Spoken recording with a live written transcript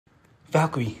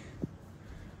Valkyrie,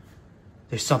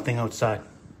 there's something outside.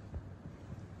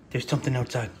 There's something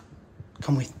outside.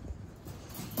 Come with.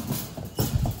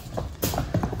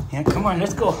 Yeah, come on,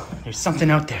 let's go. There's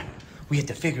something out there. We have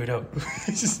to figure it out.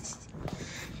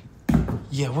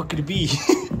 Yeah, what could it be?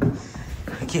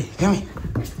 Okay, come here.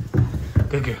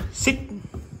 Good girl. Sit.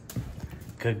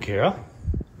 Good girl.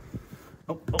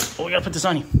 Oh, we gotta put this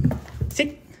on you.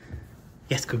 Sit.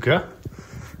 Yes, good girl.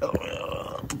 Oh,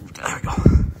 there we go.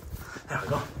 There we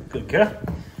go. Good girl.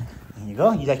 There you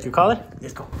go. You like your collar?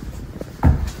 Let's go.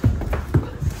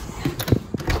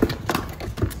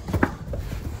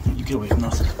 You get away from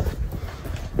us.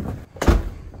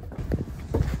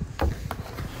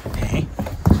 Hey.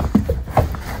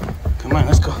 Come on,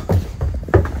 let's go.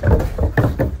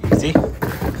 Easy.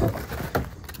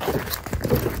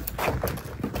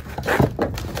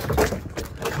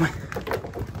 Come on.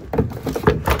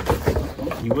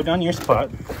 You were on your spot.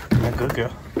 Yeah, good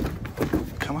girl.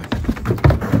 Come on.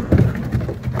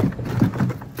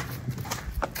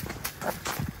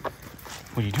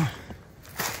 What are you doing?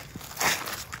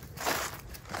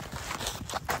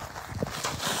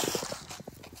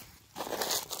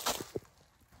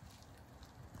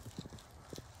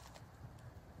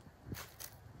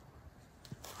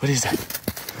 What is that?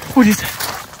 What is that?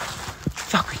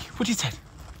 Valkyrie, what is that?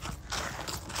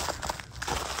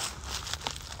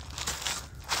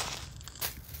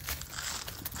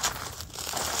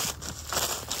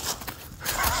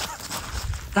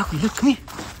 Valkyrie, look, come here.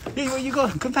 Hey, where you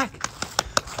going? Come back.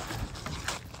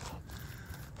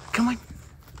 Come on.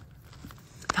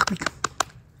 Valkyrie, come.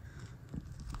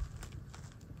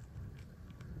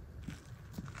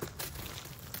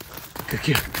 Good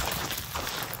girl.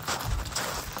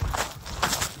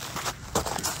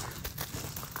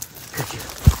 Good girl.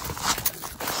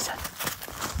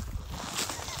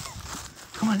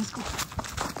 Come on, let's go.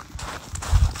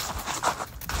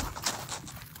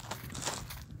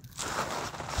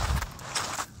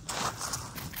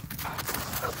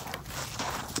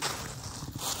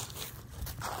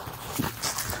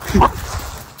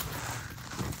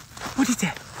 What is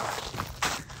that?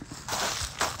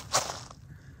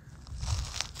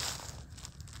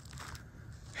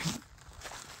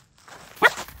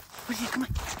 What is that? Come on.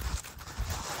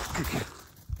 Good girl.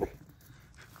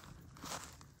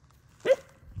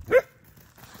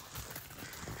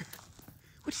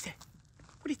 What is that?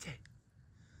 What is that?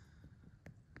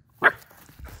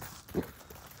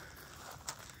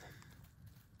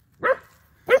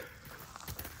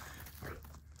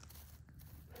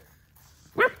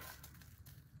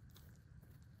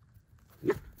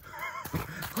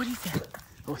 What is that?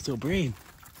 Oh, so brave.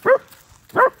 Oh,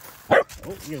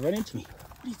 you're running into me.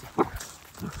 What is that?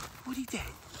 What is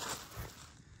that?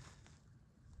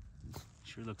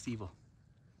 Sure looks evil.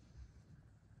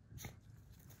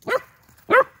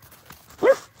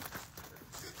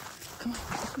 Come on,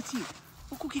 let's go see it.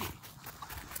 Oh, go get it.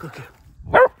 Good girl.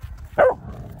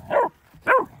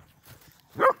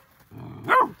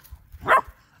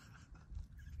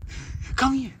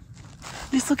 Come here.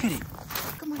 Let's look at it.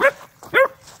 Come on.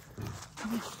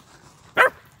 Come here.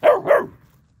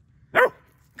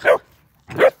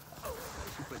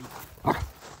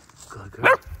 Good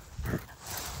girl.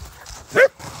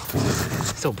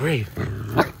 So brave.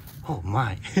 Oh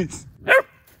my.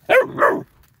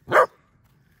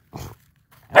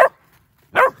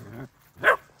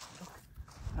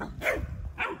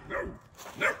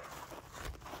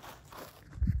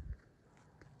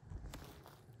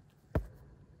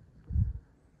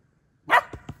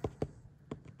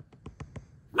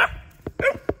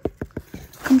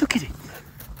 Come look at it.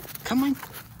 Come on.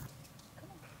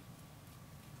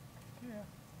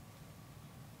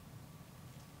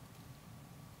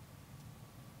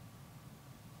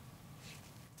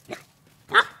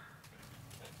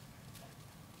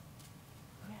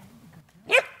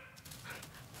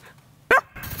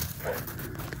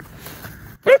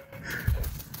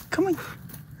 Come on.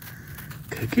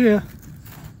 Good girl.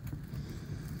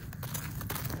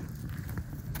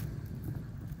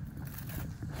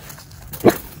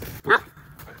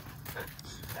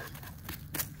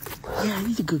 Yeah,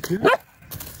 he's a good girl.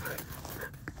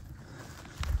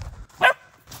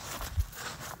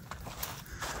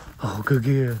 Oh, good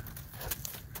girl.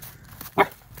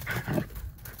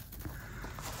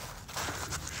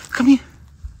 Come here.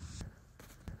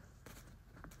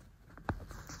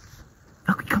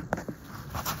 Okay, come.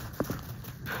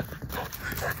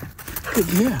 Good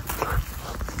girl.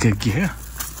 Good girl.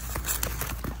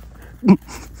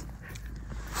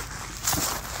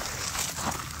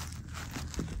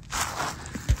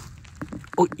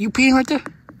 Oh, you peeing right there?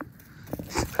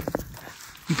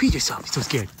 You peed yourself. You're so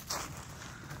scared.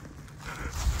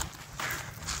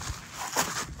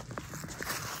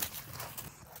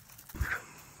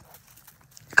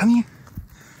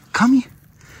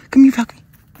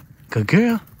 Good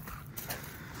girl.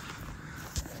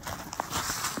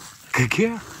 Good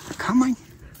girl. Come on.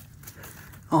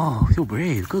 Oh, so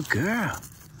brave. Good girl.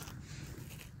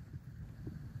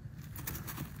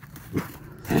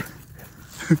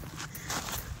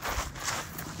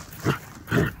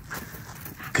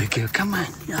 Good girl. Come on.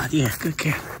 Oh, yeah, good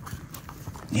girl.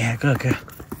 Yeah, good girl.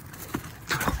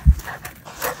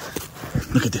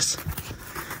 Look at this.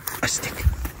 A stick.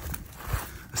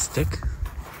 A stick.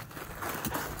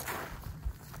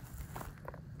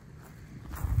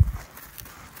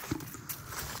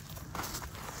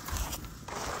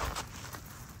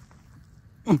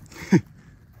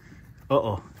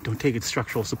 Uh-oh. Don't take its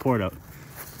structural support out.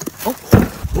 Oh,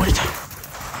 what is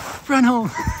that? Run home.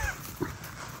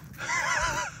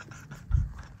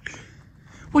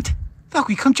 What?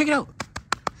 Valkyrie, come check it out.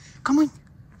 Come on.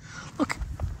 Look.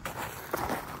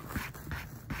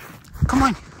 Come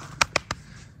on.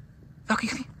 Valkyrie,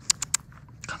 come here.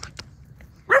 Come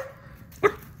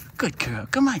on. Good girl.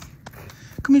 Come on.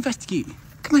 Come investigate.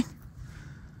 Come on.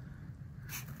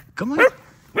 Come on.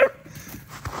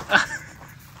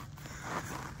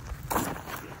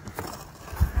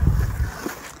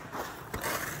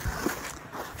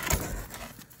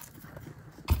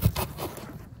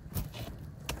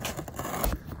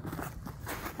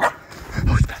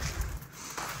 Oh, it's back.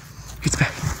 It's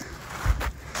back.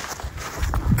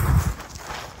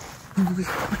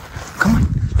 Come on.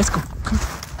 Let's go. Come on.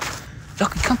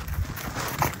 Valkyrie, come.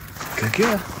 Good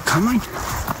girl. Come on.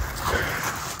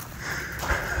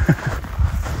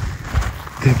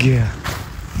 Good girl.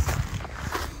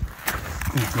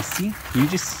 Yeah, let's see. You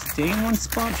just stay in one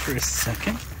spot for a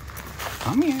second.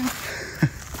 Come here.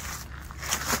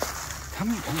 Come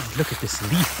here. Oh, look at this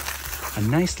leaf. A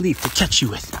nice leaf to catch you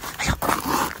with.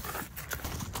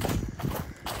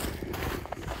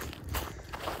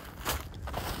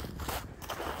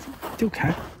 It's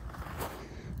okay.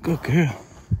 Good girl.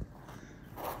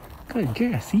 Good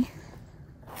girl, see?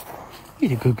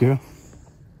 You're a good girl.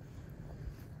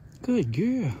 Good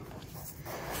girl.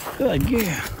 Good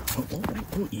girl.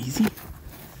 Oh, easy.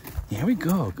 There we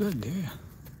go. Good girl.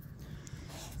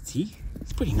 See?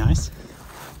 It's pretty nice.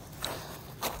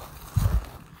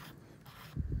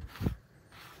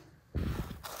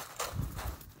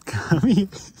 Come here.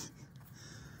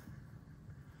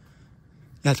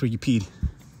 That's where you peed.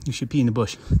 You should pee in the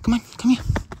bush. Come on, come here.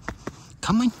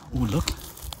 Come on. Oh, look.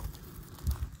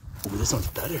 Oh, this one's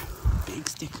better. Big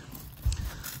stick.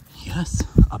 Yes,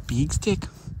 a big stick.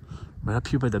 Right up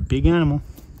here by the big animal.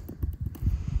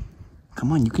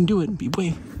 Come on, you can do it. Be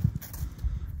brave.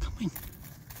 Come on.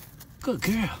 Good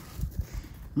girl.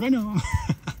 Run on.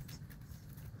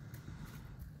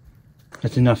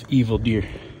 That's enough evil deer.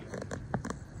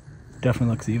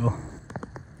 Definitely looks evil.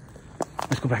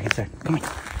 Let's go back inside. Come on.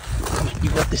 Come on, you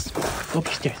go up this. Go up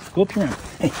your stairs. Go up your room.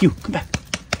 Hey, you, come back.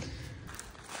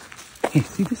 Hey,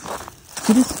 see this?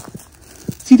 See this?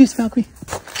 See this, Valkyrie?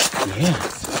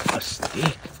 Yes, a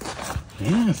stick.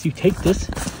 Yes, you take this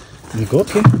and you go up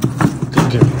here.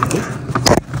 Good girl.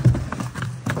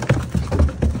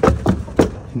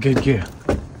 Good girl.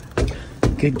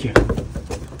 Good girl.